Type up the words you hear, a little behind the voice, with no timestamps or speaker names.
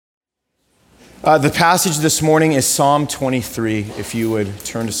The passage this morning is Psalm 23, if you would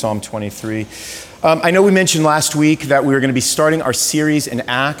turn to Psalm 23. I know we mentioned last week that we were going to be starting our series in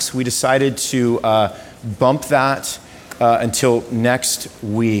Acts. We decided to bump that until next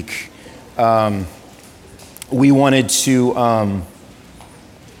week. We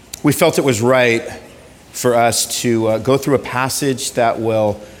felt it was right for us to go through a passage that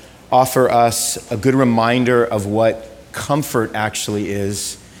will offer us a good reminder of what comfort actually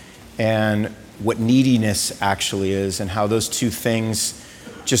is and what neediness actually is, and how those two things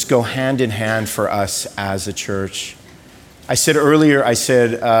just go hand in hand for us as a church. I said earlier,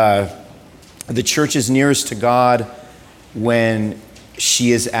 the church is nearest to God when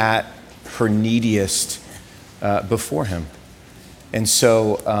she is at her neediest before Him. And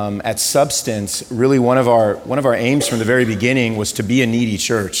so at Substance, really one of our aims from the very beginning was to be a needy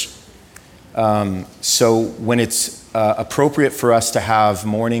church. So when it's appropriate for us to have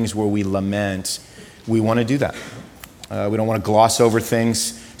mornings where we lament, we want to do that. We don't want to gloss over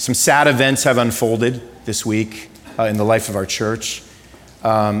things. Some sad events have unfolded this week in the life of our church,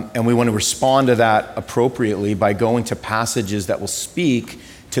 and we want to respond to that appropriately by going to passages that will speak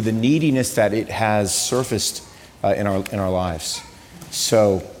to the neediness that it has surfaced in our lives.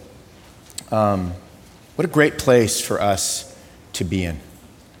 So, what a great place for us to be in.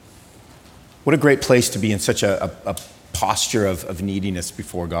 What a great place to be in such a posture of neediness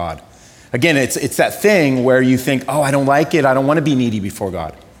before God. Again, it's that thing where you think, oh, I don't like it. I don't want to be needy before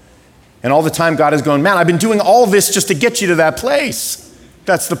God. And all the time God is going, man, I've been doing all of this just to get you to that place.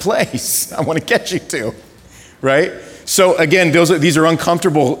 That's the place I want to get you to, right? So again, these are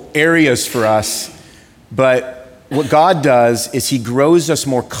uncomfortable areas for us, but what God does is He grows us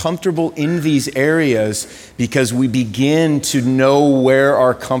more comfortable in these areas because we begin to know where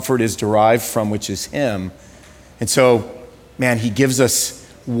our comfort is derived from, which is Him. And so, man, He gives us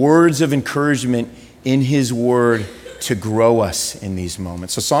words of encouragement in His Word to grow us in these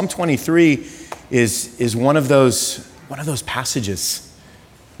moments. So Psalm 23 is one of those passages.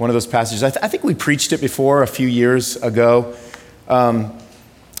 One of those passages. I think we preached it before a few years ago. But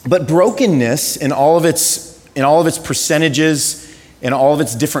brokenness in all of its percentages, in all of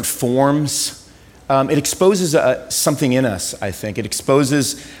its different forms, it exposes something in us, I think. It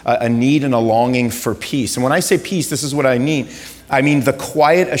exposes a need and a longing for peace. And when I say peace, this is what I mean. I mean the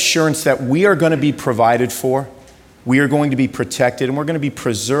quiet assurance that we are going to be provided for, we are going to be protected, and we're going to be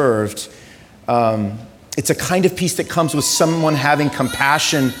preserved. It's a kind of peace that comes with someone having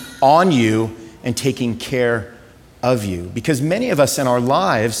compassion on you and taking care of you. Because many of us in our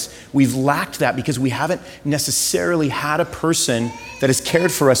lives, we've lacked that because we haven't necessarily had a person that has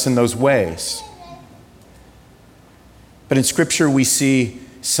cared for us in those ways. But in Scripture, we see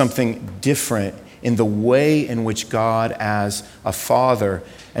something different in the way in which God, as a father,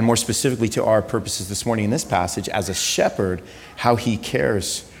 and more specifically to our purposes this morning in this passage, as a shepherd, how He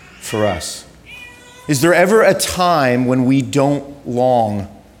cares for us. Is there ever a time when we don't long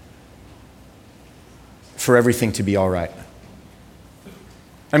for everything to be all right?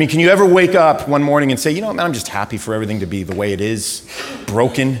 I mean, can you ever wake up one morning and say, you know what, man, I'm just happy for everything to be the way it is,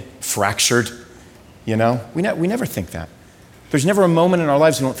 broken, fractured, you know? We never think that. There's never a moment in our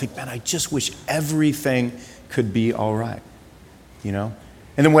lives we don't think, man, I just wish everything could be all right, you know?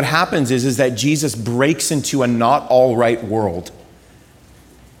 And then what happens is that Jesus breaks into a not all right world.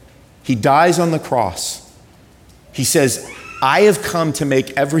 He dies on the cross. He says, I have come to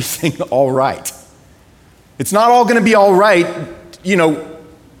make everything all right. It's not all going to be all right, you know,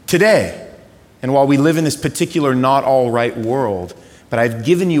 today. And while we live in this particular not all right world, but I've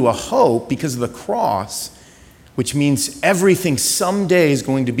given you a hope because of the cross, which means everything someday is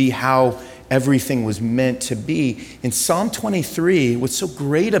going to be how everything was meant to be. In Psalm 23, what's so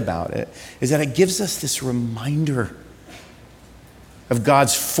great about it is that it gives us this reminder of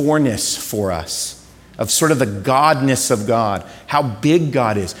God's forness for us, of sort of the godness of God, how big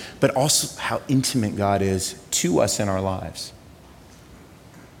God is, but also how intimate God is to us in our lives.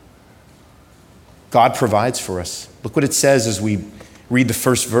 God provides for us. Look what it says as we read the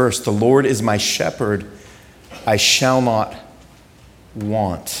first verse. The Lord is my shepherd, I shall not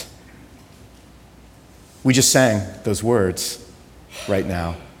want. We just sang those words right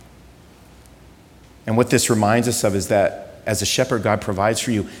now. And what this reminds us of is that as a shepherd, God provides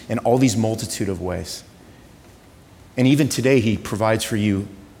for you in all these multitude of ways. And even today, He provides for you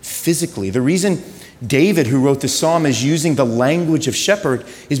physically. The reason David, who wrote this psalm, is using the language of shepherd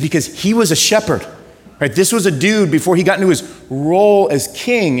is because he was a shepherd. Right? This was a dude, before he got into his role as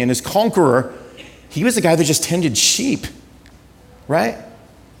king and as conqueror, he was the guy that just tended sheep, right?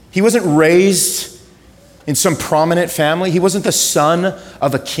 He wasn't raised in some prominent family. He wasn't the son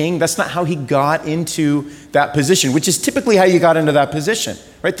of a king. That's not how he got into that position, which is typically how you got into that position,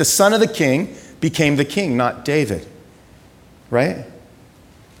 right? The son of the king became the king, not David, right?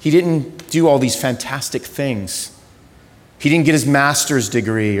 He didn't do all these fantastic things. He didn't get his master's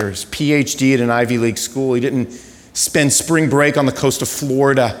degree or his PhD at an Ivy League school. He didn't spend spring break on the coast of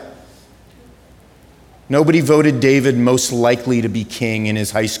Florida. Nobody voted David most likely to be king in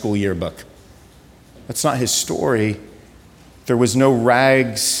his high school yearbook. That's not his story. There was no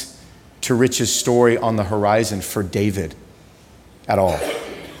rags to riches story on the horizon for David at all.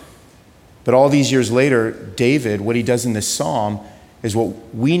 But all these years later, David, what he does in this psalm is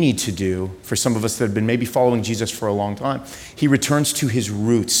what we need to do for some of us that have been maybe following Jesus for a long time. He returns to his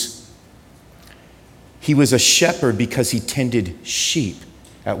roots. He was a shepherd because he tended sheep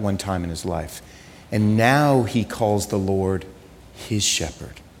at one time in his life. And now he calls the Lord his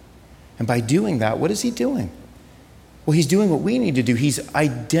shepherd. And by doing that, what is he doing? Well, he's doing what we need to do. He's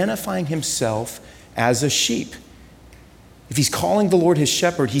identifying himself as a sheep. If he's calling the Lord his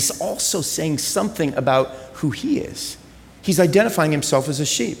shepherd, he's also saying something about who he is. He's identifying himself as a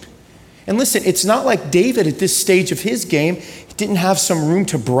sheep. And listen, it's not like David at this stage of his game didn't have some room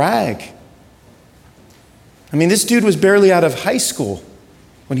to brag. I mean, this dude was barely out of high school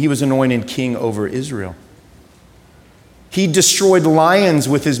when he was anointed king over Israel. He destroyed lions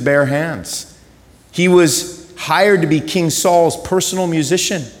with his bare hands. He was hired to be King Saul's personal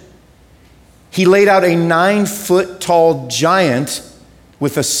musician. He laid out a 9-foot-tall giant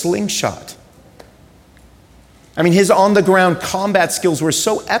with a slingshot. I mean, his on-the-ground combat skills were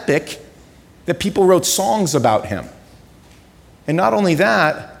so epic that people wrote songs about him. And not only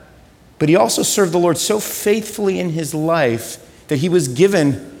that, but he also served the Lord so faithfully in his life that he was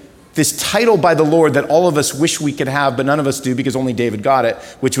given this title by the Lord that all of us wish we could have, but none of us do because only David got it,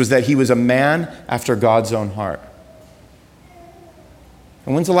 which was that he was a man after God's own heart.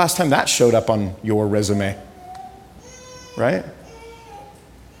 And when's the last time that showed up on your resume? Right?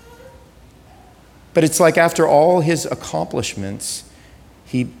 But it's like after all his accomplishments,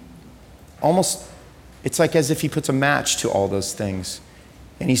 it's like as if he puts a match to all those things.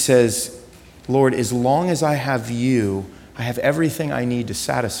 And he says, Lord, as long as I have you, I have everything I need to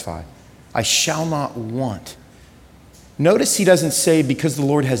satisfy. I shall not want. Notice he doesn't say, because the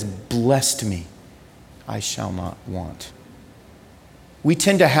Lord has blessed me, I shall not want. We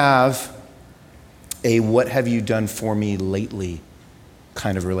tend to have a what have you done for me lately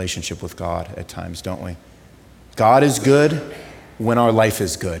kind of relationship with God at times, don't we? God is good when our life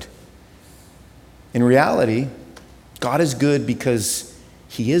is good. In reality, God is good because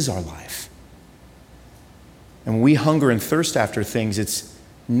he is our life. And when we hunger and thirst after things, it's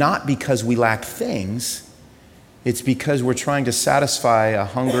not because we lack things. It's because we're trying to satisfy a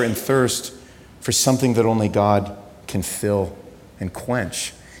hunger and thirst for something that only God can fill and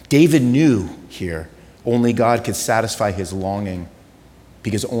quench. David knew here only God could satisfy his longing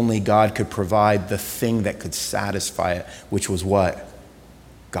because only God could provide the thing that could satisfy it, which was what?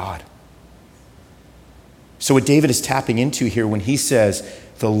 God. So what David is tapping into here when he says,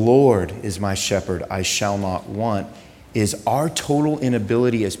 the Lord is my shepherd, I shall not want, is our total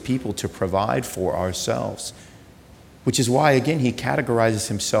inability as people to provide for ourselves. Which is why, again, he categorizes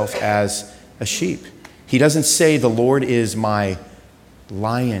himself as a sheep. He doesn't say the Lord is my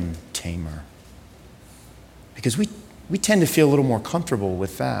lion tamer. Because we tend to feel a little more comfortable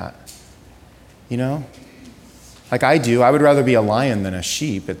with that. You know? Like I do. I would rather be a lion than a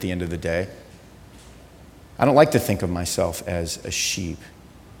sheep at the end of the day. I don't like to think of myself as a sheep.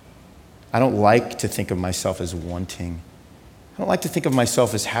 I don't like to think of myself as wanting. I don't like to think of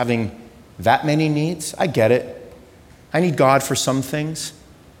myself as having that many needs. I get it. I need God for some things.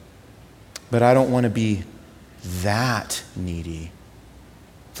 But I don't want to be that needy.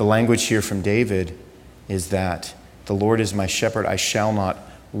 The language here from David is that the Lord is my shepherd, I shall not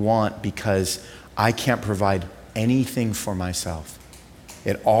want, because I can't provide anything for myself.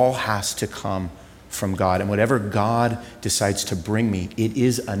 It all has to come from God. And whatever God decides to bring me, it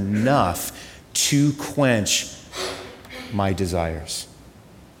is enough to quench my desires.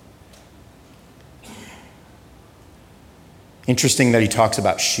 Interesting that he talks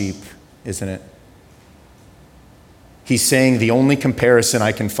about sheep, isn't it? He's saying the only comparison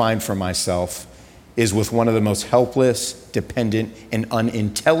I can find for myself is with one of the most helpless, dependent, and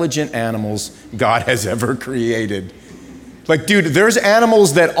unintelligent animals God has ever created. Like, dude, there's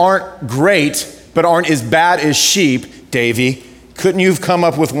animals that aren't great, but aren't as bad as sheep, Davey. Couldn't you have come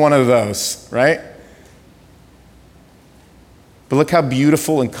up with one of those, right? But look how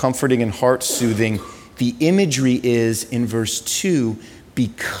beautiful and comforting and heart-soothing the imagery is in verse 2,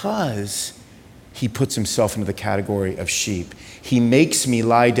 because he puts himself into the category of sheep. He makes me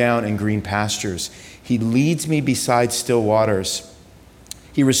lie down in green pastures. He leads me beside still waters.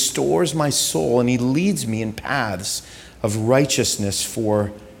 He restores my soul, and he leads me in paths of righteousness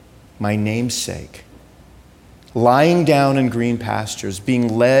for my name's sake. Lying down in green pastures, being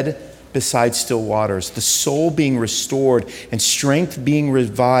led beside still waters, the soul being restored and strength being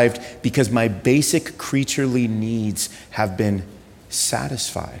revived because my basic creaturely needs have been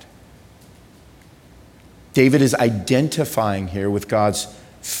satisfied. David is identifying here with God's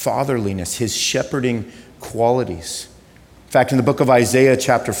fatherliness, his shepherding qualities. In fact, in the book of Isaiah,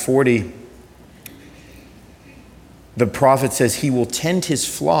 chapter 40, the prophet says he will tend his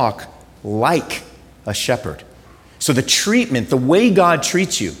flock like a shepherd. So the treatment, the way God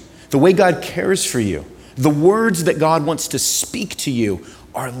treats you, the way God cares for you, the words that God wants to speak to you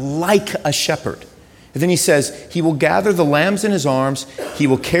are like a shepherd. And then he says, he will gather the lambs in his arms, he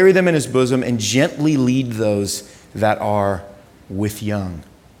will carry them in his bosom, and gently lead those that are with young.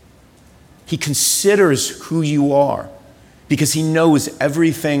 He considers who you are because he knows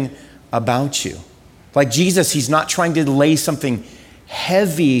everything about you. Like Jesus, he's not trying to lay something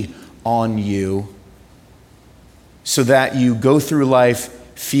heavy on you so that you go through life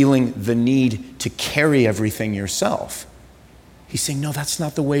feeling the need to carry everything yourself. He's saying, no, that's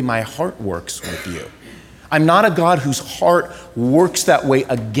not the way my heart works with you. I'm not a God whose heart works that way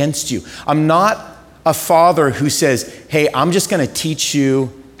against you. I'm not a father who says, hey, I'm just going to teach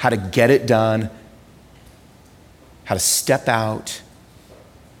you how to get it done, how to step out,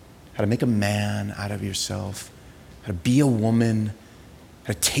 how to make a man out of yourself, how to be a woman,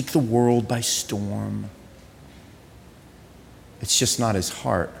 how to take the world by storm. It's just not his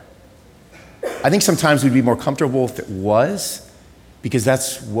heart. I think sometimes we'd be more comfortable if it was, because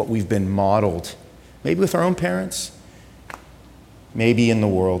that's what we've been modeled. Maybe with our own parents, maybe in the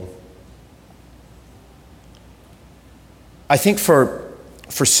world. I think for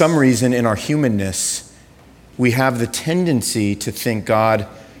some reason in our humanness, we have the tendency to think God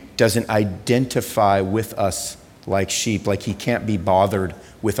doesn't identify with us like sheep, like he can't be bothered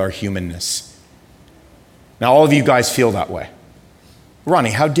with our humanness. Now, all of you guys feel that way.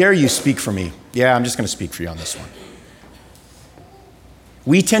 Ronnie, how dare you speak for me? Yeah, I'm just going to speak for you on this one.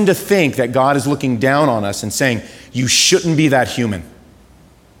 We tend to think that God is looking down on us and saying, you shouldn't be that human.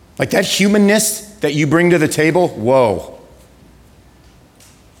 Like that humanness that you bring to the table, whoa.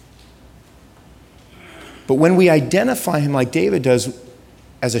 But when we identify him like David does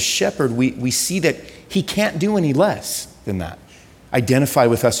as a shepherd, we see that he can't do any less than that. Identify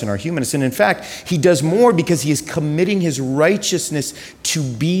with us in our humanness. And in fact, he does more because he is committing his righteousness to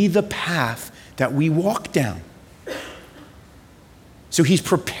be the path that we walk down. So he's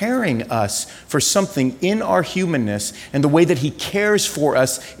preparing us for something in our humanness and the way that he cares for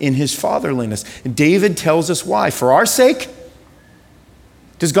us in his fatherliness. And David tells us why. For our sake?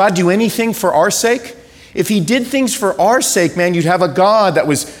 Does God do anything for our sake? If he did things for our sake, man, you'd have a God that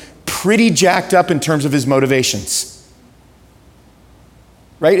was pretty jacked up in terms of his motivations.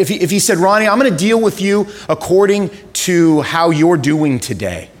 Right? If he said, Ronnie, I'm going to deal with you according to how you're doing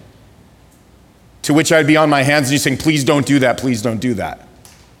today. To which I'd be on my hands and he's saying, please don't do that, please don't do that.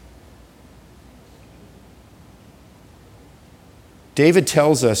 David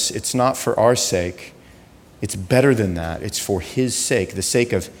tells us it's not for our sake. It's better than that. It's for his sake, the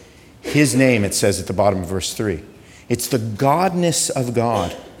sake of his name, it says at the bottom of verse 3. It's the godness of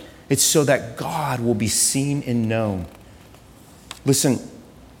God. It's so that God will be seen and known. Listen,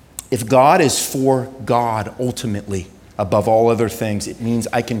 if God is for God ultimately, above all other things, it means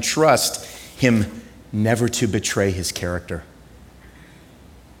I can trust him never to betray his character.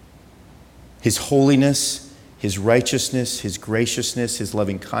 His holiness, his righteousness, his graciousness, his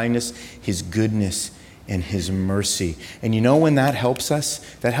loving kindness, his goodness, and his mercy. And you know when that helps us?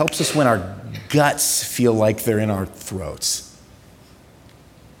 That helps us when our guts feel like they're in our throats.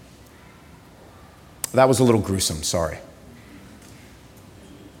 That was a little gruesome, sorry.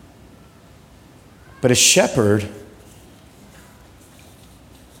 But a shepherd,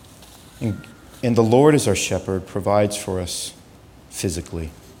 and the Lord is our shepherd, provides for us physically.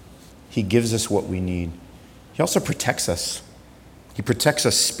 He gives us what we need. He also protects us. He protects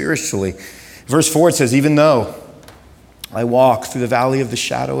us spiritually. Verse 4, it says, even though I walk through the valley of the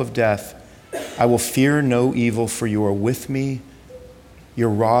shadow of death, I will fear no evil, for you are with me. Your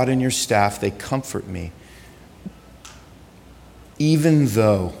rod and your staff, they comfort me. Even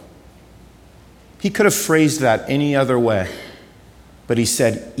though. He could have phrased that any other way, but he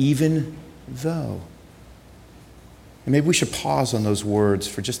said, even though. And maybe we should pause on those words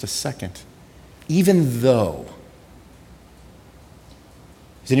for just a second. Even though.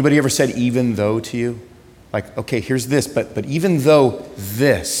 Has anybody ever said even though to you? Like, okay, here's this, but even though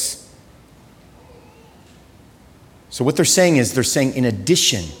this. So what they're saying is, they're saying in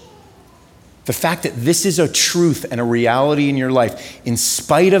addition, the fact that this is a truth and a reality in your life, in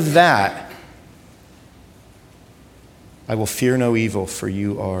spite of that, I will fear no evil, for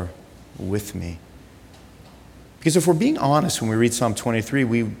you are with me. Because if we're being honest when we read Psalm 23,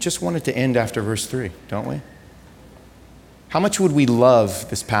 we just want it to end after verse 3, don't we? How much would we love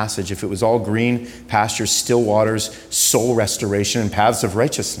this passage if it was all green pastures, still waters, soul restoration, and paths of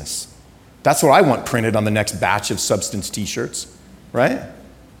righteousness? That's what I want printed on the next batch of Substance t-shirts, right?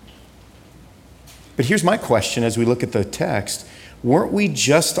 But here's my question as we look at the text. Weren't we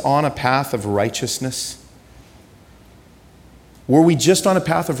just on a path of righteousness? Were we just on a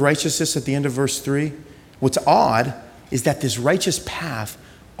path of righteousness at the end of verse 3? What's odd is that this righteous path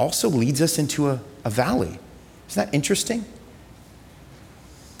also leads us into a valley. Isn't that interesting?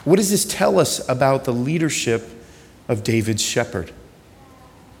 What does this tell us about the leadership of David's shepherd?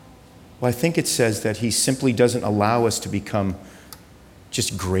 Well, I think it says that he simply doesn't allow us to become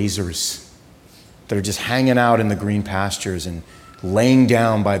just grazers that are just hanging out in the green pastures and laying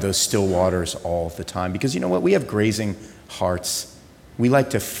down by those still waters all the time. Because you know what? We have grazing hearts. We like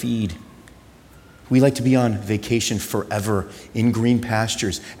to feed. We like to be on vacation forever in green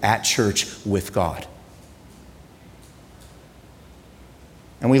pastures at church with God.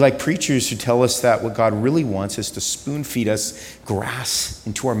 And we like preachers who tell us that what God really wants is to spoon feed us grass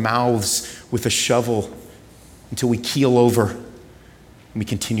into our mouths with a shovel until we keel over and we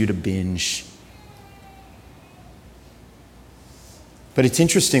continue to binge. But it's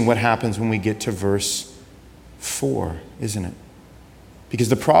interesting what happens when we get to verse 4, isn't it? Because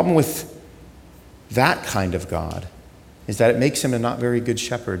the problem with that kind of God is that it makes him a not very good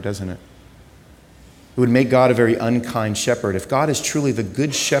shepherd, doesn't it? It would make God a very unkind shepherd. If God is truly the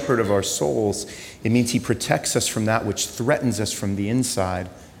good shepherd of our souls, it means he protects us from that which threatens us from the inside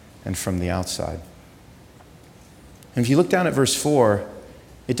and from the outside. And if you look down at verse 4,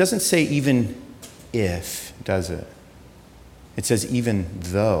 it doesn't say even if, does it? It says, even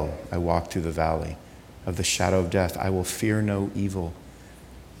though I walk through the valley of the shadow of death, I will fear no evil.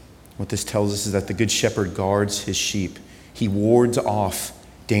 What this tells us is that the good shepherd guards his sheep. He wards off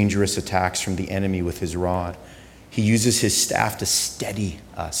dangerous attacks from the enemy with his rod. He uses his staff to steady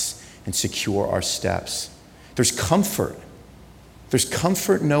us and secure our steps. There's comfort. There's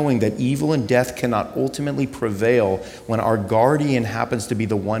comfort knowing that evil and death cannot ultimately prevail when our guardian happens to be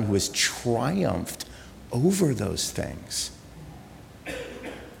the one who has triumphed over those things.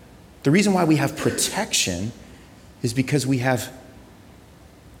 The reason why we have protection is because we have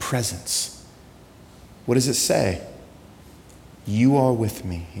presence. What does it say? You are with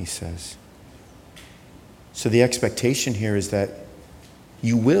me, he says. So the expectation here is that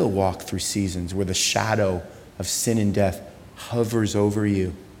you will walk through seasons where the shadow of sin and death hovers over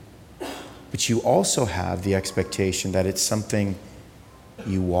you. But you also have the expectation that it's something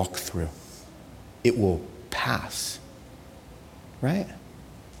you walk through. It will pass. Right?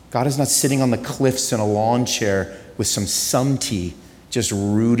 God is not sitting on the cliffs in a lawn chair with some tea just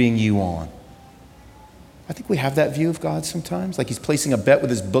rooting you on. I think we have that view of God sometimes, like he's placing a bet with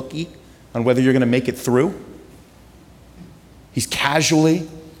his bookie on whether you're going to make it through. He's casually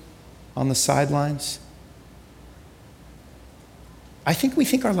on the sidelines. I think we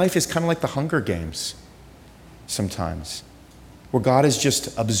think our life is kind of like the Hunger Games sometimes, where God is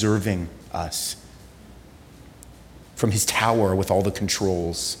just observing us from his tower with all the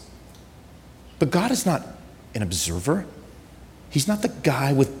controls. But God is not an observer. He's not the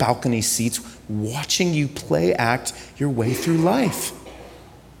guy with balcony seats watching you play act your way through life.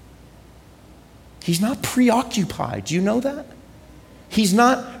 He's not preoccupied. Do you know that? He's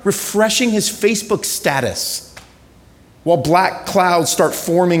not refreshing his Facebook status while black clouds start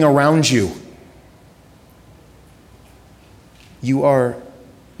forming around you. You are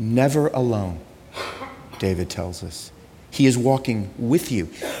never alone, David tells us. He is walking with you.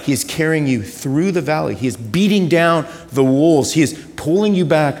 He is carrying you through the valley. He is beating down the wolves. He is pulling you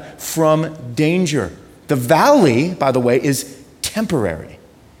back from danger. The valley, by the way, is temporary.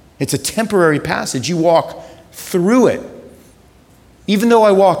 It's a temporary passage. You walk through it. Even though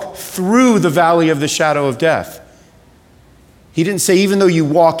I walk through the valley of the shadow of death. He didn't say, even though you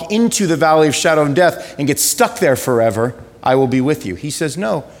walk into the valley of shadow and death and get stuck there forever, I will be with you. He says,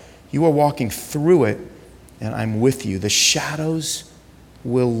 no, you are walking through it and I'm with you. The shadows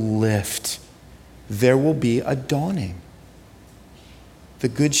will lift. There will be a dawning. The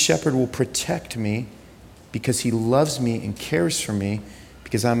good shepherd will protect me because he loves me and cares for me,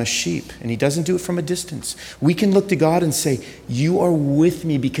 because I'm a sheep. And he doesn't do it from a distance. We can look to God and say, you are with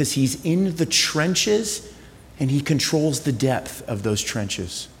me because he's in the trenches and he controls the depth of those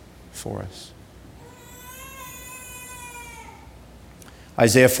trenches for us.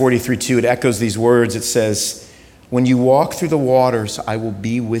 Isaiah 43:2, it echoes these words. It says, when you walk through the waters, I will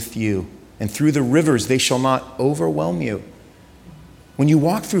be with you. And through the rivers, they shall not overwhelm you. When you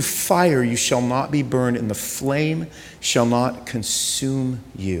walk through fire, you shall not be burned, and the flame shall not consume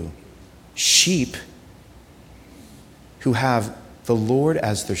you. Sheep who have the Lord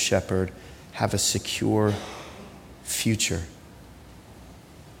as their shepherd have a secure future.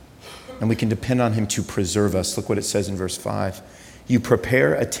 And we can depend on him to preserve us. Look what it says in verse 5. You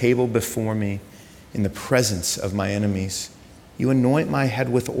prepare a table before me in the presence of my enemies. You anoint my head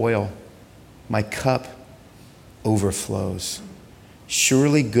with oil. My cup overflows.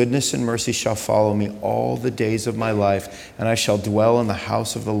 Surely goodness and mercy shall follow me all the days of my life, and I shall dwell in the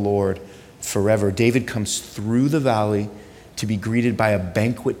house of the Lord forever. David comes through the valley to be greeted by a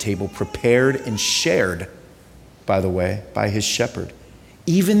banquet table prepared and shared, by the way, by his shepherd,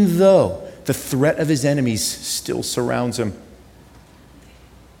 even though the threat of his enemies still surrounds him.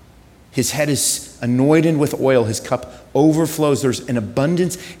 His head is anointed with oil. His cup overflows. There's an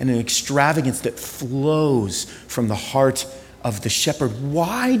abundance and an extravagance that flows from the heart of the shepherd.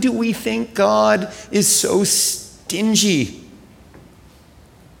 Why do we think God is so stingy?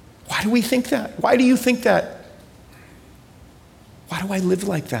 Why do we think that? Why do you think that? Why do I live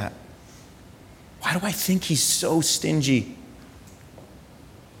like that? Why do I think he's so stingy?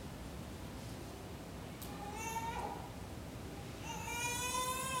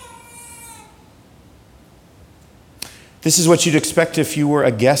 This is what you'd expect if you were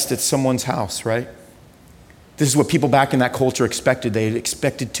a guest at someone's house, right? This is what people back in that culture expected. They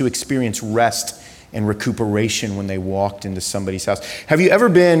expected to experience rest and recuperation when they walked into somebody's house. Have you ever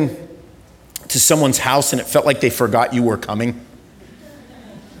been to someone's house and it felt like they forgot you were coming?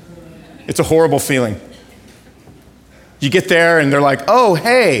 It's a horrible feeling. You get there and they're like, oh,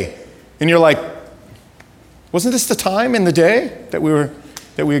 hey. And you're like, wasn't this the time in the day that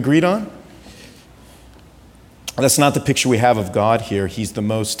we agreed on? That's not the picture we have of God here. He's the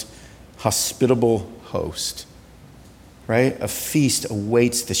most hospitable host, right? A feast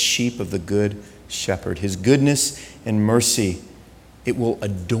awaits the sheep of the good shepherd. His goodness and mercy, it will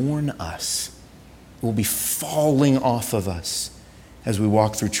adorn us. It will be falling off of us as we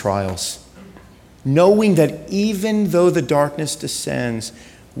walk through trials, knowing that even though the darkness descends,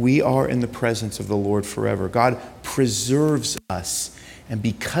 we are in the presence of the Lord forever. God preserves us, and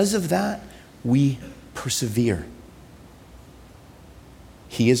because of that, we persevere.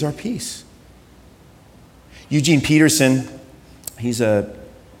 He is our peace. Eugene Peterson, he's a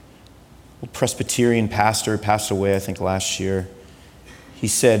Presbyterian pastor, passed away, I think, last year. He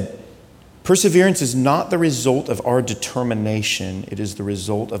said, perseverance is not the result of our determination. It is the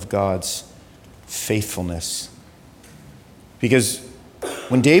result of God's faithfulness. Because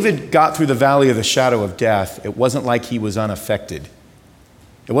when David got through the valley of the shadow of death, it wasn't like he was unaffected.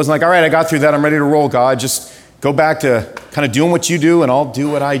 It wasn't like, all right, I got through that, I'm ready to roll, God. Just go back to kind of doing what you do and I'll do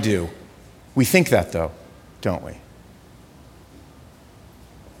what I do. We think that, though, don't we?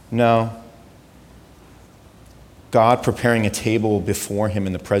 No. God preparing a table before him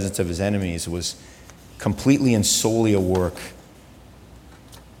in the presence of his enemies was completely and solely a work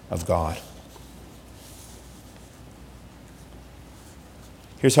of God.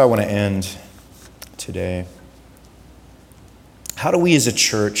 Here's how I want to end today. How do we as a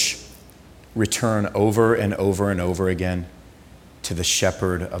church return over and over and over again to the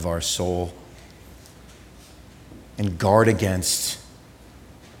shepherd of our soul and guard against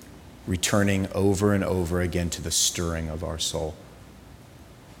returning over and over again to the stirring of our soul?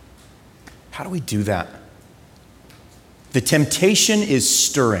 How do we do that? The temptation is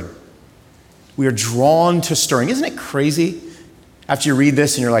stirring. We are drawn to stirring. Isn't it crazy? After you read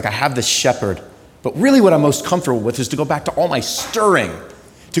this and you're like, I have this shepherd, but really what I'm most comfortable with is to go back to all my stirring,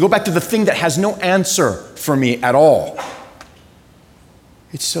 to go back to the thing that has no answer for me at all.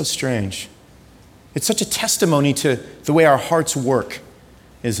 It's so strange. It's such a testimony to the way our hearts work,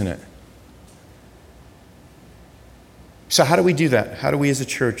 isn't it? So how do we do that? How do we as a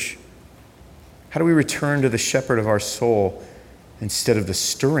church, how do we return to the shepherd of our soul instead of the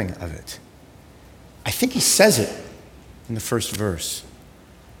stirring of it? I think he says it in the first verse.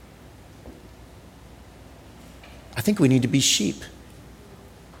 I think we need to be sheep.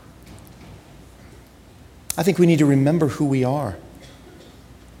 I think we need to remember who we are.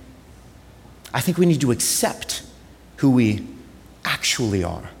 I think we need to accept who we actually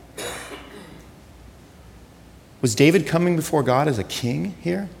are. Was David coming before God as a king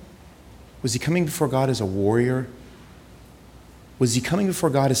here? Was he coming before God as a warrior? Was he coming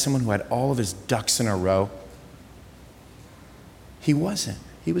before God as someone who had all of his ducks in a row? He wasn't.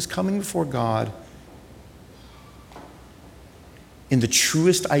 He was coming before God in the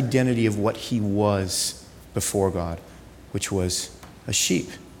truest identity of what he was before God, which was a sheep.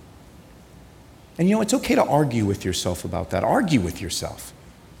 And you know, it's okay to argue with yourself about that. Argue with yourself.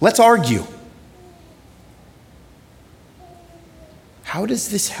 Let's argue. How does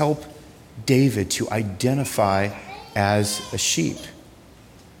this help David to identify as a sheep?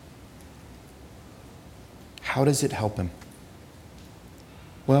 How does it help him?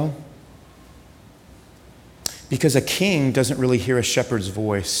 Well, because a king doesn't really hear a shepherd's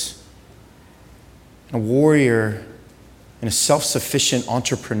voice. A warrior and a self-sufficient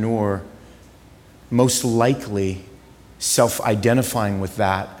entrepreneur, most likely self-identifying with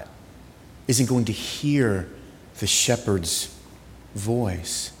that, isn't going to hear the shepherd's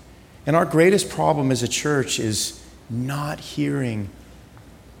voice. And our greatest problem as a church is not hearing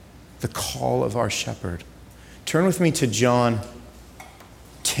the call of our shepherd. Turn with me to John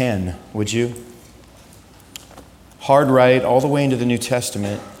 10, would you? Hard right, all the way into the New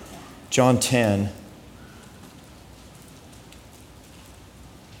Testament, John 10.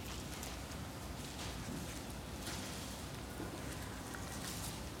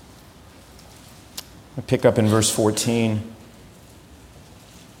 I pick up in verse 14.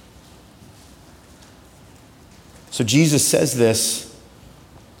 So Jesus says this,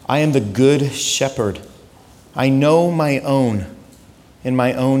 I am the good shepherd. I know my own, and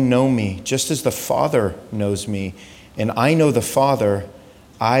my own know me, just as the Father knows me, and I know the Father.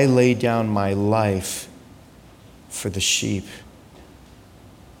 I lay down my life for the sheep.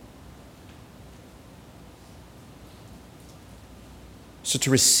 So to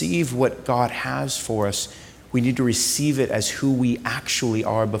receive what God has for us, we need to receive it as who we actually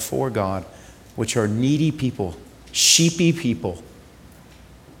are before God, which are needy people, sheepy people.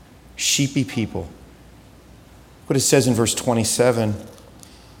 Sheepy people. What it says in verse 27,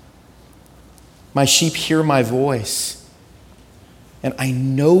 my sheep hear my voice, and I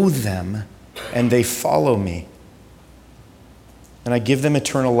know them, and they follow me. And I give them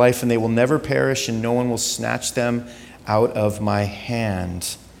eternal life, and they will never perish, and no one will snatch them out of my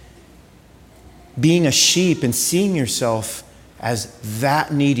hand. Being a sheep and seeing yourself as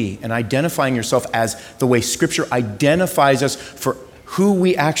that needy and identifying yourself as the way Scripture identifies us for who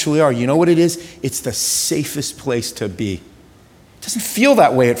we actually are. You know what it is? It's the safest place to be. It doesn't feel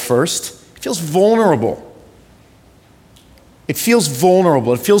that way at first. It feels vulnerable. It feels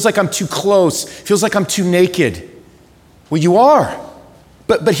vulnerable. It feels like I'm too close. It feels like I'm too naked. Well, you are.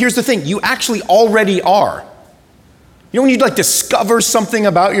 But here's the thing. You actually already are. You know when you'd like discover something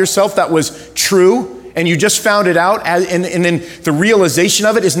about yourself that was true and you just found it out, and then the realization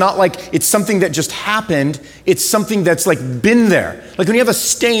of it is not like it's something that just happened, it's something that's like been there. Like when you have a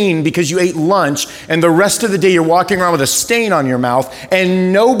stain because you ate lunch and the rest of the day you're walking around with a stain on your mouth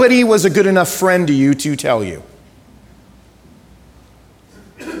and nobody was a good enough friend to you to tell you.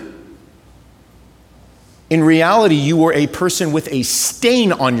 In reality, you were a person with a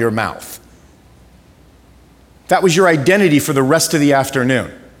stain on your mouth. That was your identity for the rest of the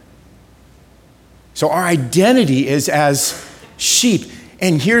afternoon. So our identity is as sheep.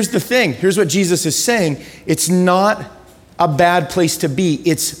 And here's the thing. Here's what Jesus is saying. It's not a bad place to be.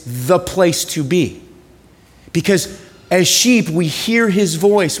 It's the place to be. Because as sheep, we hear his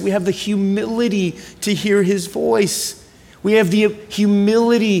voice. We have the humility to hear his voice. We have the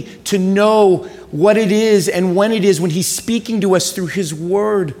humility to know what it is and when it is when he's speaking to us through his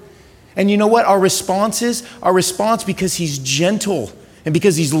word. And you know what our response is? Our response, because he's gentle and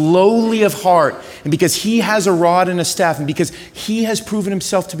because he's lowly of heart and because he has a rod and a staff and because he has proven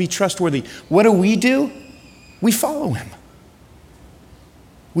himself to be trustworthy. What do? We follow him.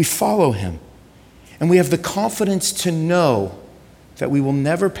 We follow him. And we have the confidence to know that we will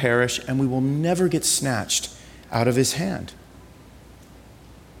never perish and we will never get snatched out of his hand.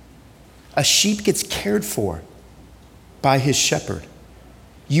 A sheep gets cared for by his shepherd.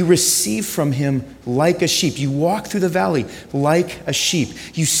 You receive from him like a sheep. You walk through the valley like a sheep.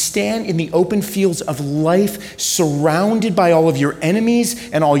 You stand in the open fields of life, surrounded by all of your enemies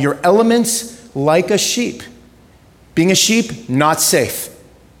and all your elements like a sheep. Being a sheep, not safe.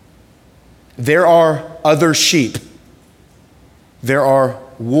 There are other sheep. There are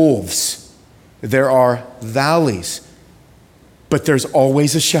wolves. There are valleys. But there's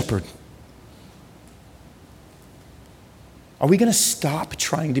always a shepherd. Are we going to stop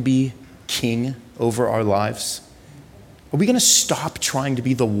trying to be king over our lives? Are we going to stop trying to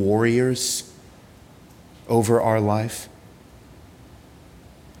be the warriors over our life?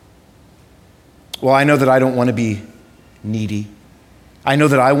 Well, I know that I don't want to be needy. I know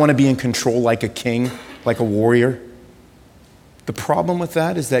that I want to be in control like a king, like a warrior. The problem with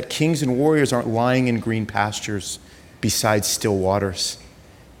that is that kings and warriors aren't lying in green pastures beside still waters.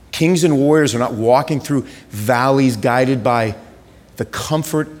 Kings and warriors are not walking through valleys guided by the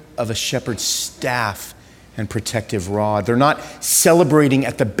comfort of a shepherd's staff and protective rod. They're not celebrating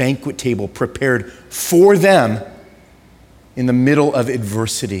at the banquet table prepared for them in the middle of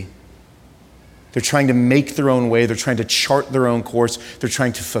adversity. They're trying to make their own way. They're trying to chart their own course. They're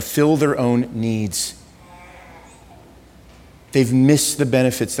trying to fulfill their own needs. They've missed the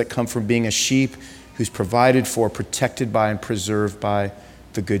benefits that come from being a sheep who's provided for, protected by, and preserved by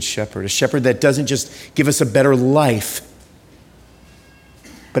the Good Shepherd. A shepherd that doesn't just give us a better life,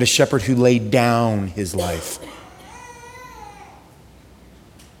 but a shepherd who laid down his life.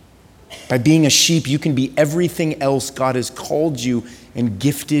 By being a sheep, you can be everything else God has called you and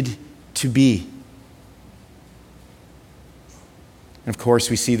gifted to be. And of course,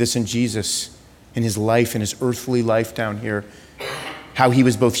 we see this in Jesus, in his life, in his earthly life down here, how he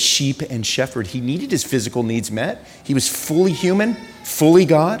was both sheep and shepherd. He needed his physical needs met. He was fully human, fully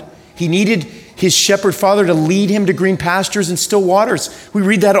God. He needed his shepherd father to lead him to green pastures and still waters. We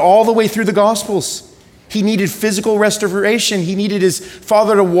read that all the way through the Gospels. He needed physical restoration. He needed his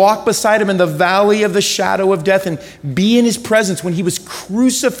father to walk beside him in the valley of the shadow of death and be in his presence when he was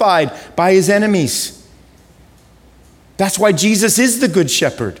crucified by his enemies. That's why Jesus is the Good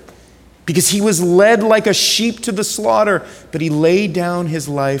Shepherd, because he was led like a sheep to the slaughter, but he laid down his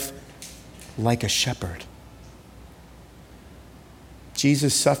life like a shepherd.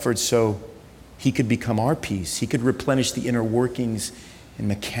 Jesus suffered so he could become our peace. He could replenish the inner workings and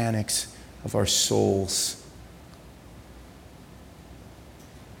mechanics of our souls.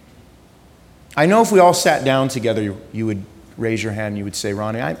 I know if we all sat down together, you would raise your hand and you would say,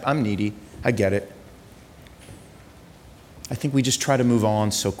 Ronnie, I'm needy. I get it. I think we just try to move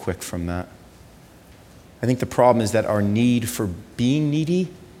on so quick from that. I think the problem is that our need for being needy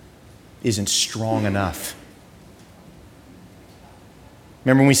isn't strong enough.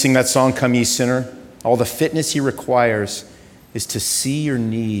 Remember when we sing that song, Come Ye Sinner? All the fitness he requires is to see your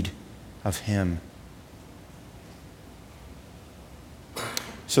need of him.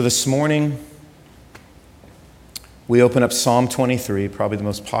 So this morning, we open up Psalm 23, probably the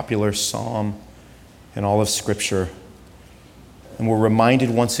most popular psalm in all of Scripture. And we're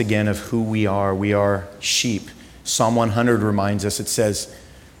reminded once again of who we are. We are sheep. Psalm 100 reminds us, it says,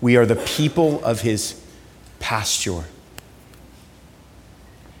 we are the people of his pasture.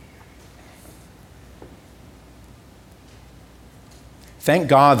 Thank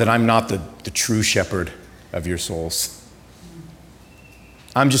God that I'm not the true shepherd of your souls.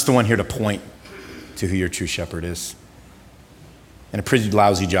 I'm just the one here to point to who your true shepherd is. And a pretty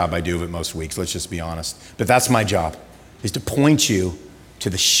lousy job I do of it most weeks, let's just be honest. But that's my job, is to point you to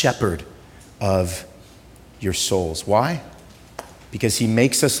the shepherd of your souls. Why? Because he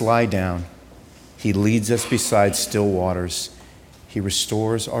makes us lie down. He leads us beside still waters. He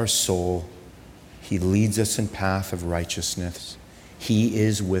restores our soul. He leads us in path of righteousness. He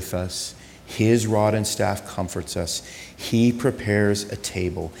is with us. His rod and staff comforts us. He prepares a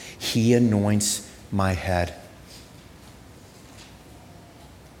table. He anoints my head.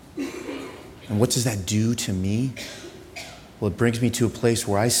 And what does that do to me? Well, it brings me to a place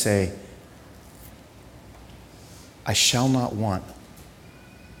where I say, I shall not want.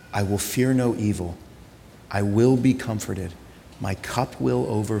 I will fear no evil. I will be comforted. My cup will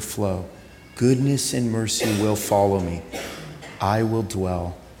overflow. Goodness and mercy will follow me. I will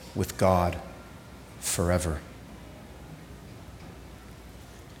dwell with God forever.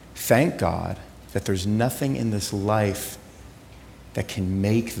 Thank God that there's nothing in this life that can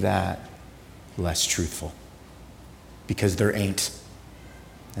make that less truthful. Because there ain't.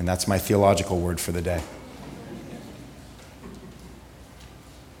 And that's my theological word for the day.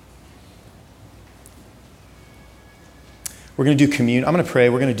 We're going to do communion. I'm going to pray.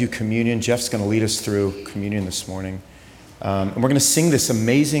 We're going to do communion. Jeff's going to lead us through communion this morning. And we're going to sing this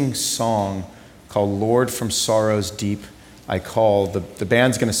amazing song called Lord from Sorrow's Deep I Call. The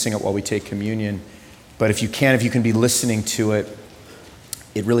band's going to sing it while we take communion. But if you can be listening to it,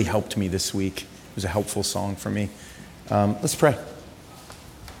 it really helped me this week. It was a helpful song for me. Let's pray.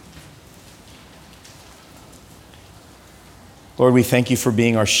 Lord, we thank you for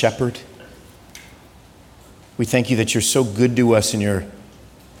being our shepherd. We thank you that you're so good to us in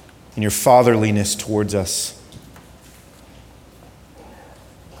your fatherliness towards us.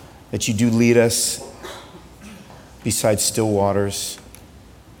 That you do lead us beside still waters.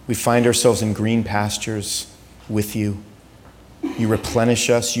 We find ourselves in green pastures with you. You replenish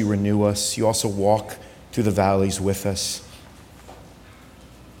us, you renew us. You also walk through the valleys with us.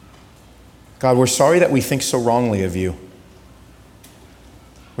 God, we're sorry that we think so wrongly of you.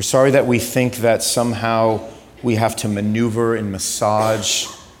 We're sorry that we think that somehow we have to maneuver and massage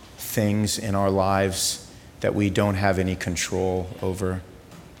things in our lives that we don't have any control over.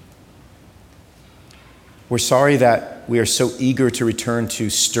 We're sorry that we are so eager to return to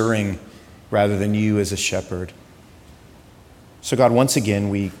stirring rather than you as a shepherd. So God, once again,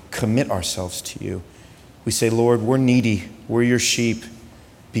 we commit ourselves to you. We say, Lord, we're needy. We're your sheep.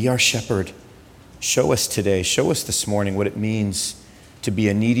 Be our shepherd. Show us today, show us this morning what it means to be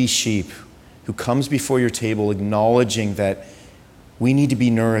a needy sheep who comes before your table acknowledging that we need to be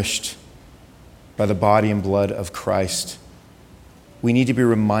nourished by the body and blood of Christ. We need to be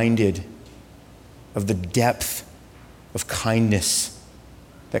reminded of the depth of kindness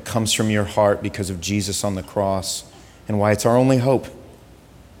that comes from your heart because of Jesus on the cross and why it's our only hope.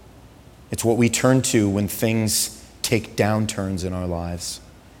 It's what we turn to when things take downturns in our lives.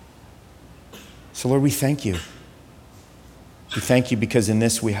 So Lord, we thank you. We thank you because in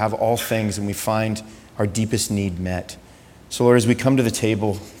this we have all things and we find our deepest need met. So Lord, as we come to the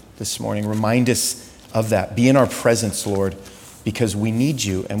table this morning, remind us of that. Be in our presence, Lord, because we need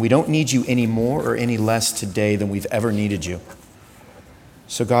you and we don't need you any more or any less today than we've ever needed you.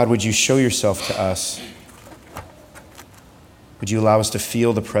 So God, would you show yourself to us? Would you allow us to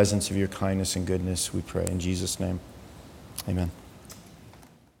feel the presence of your kindness and goodness, we pray in Jesus' name. Amen.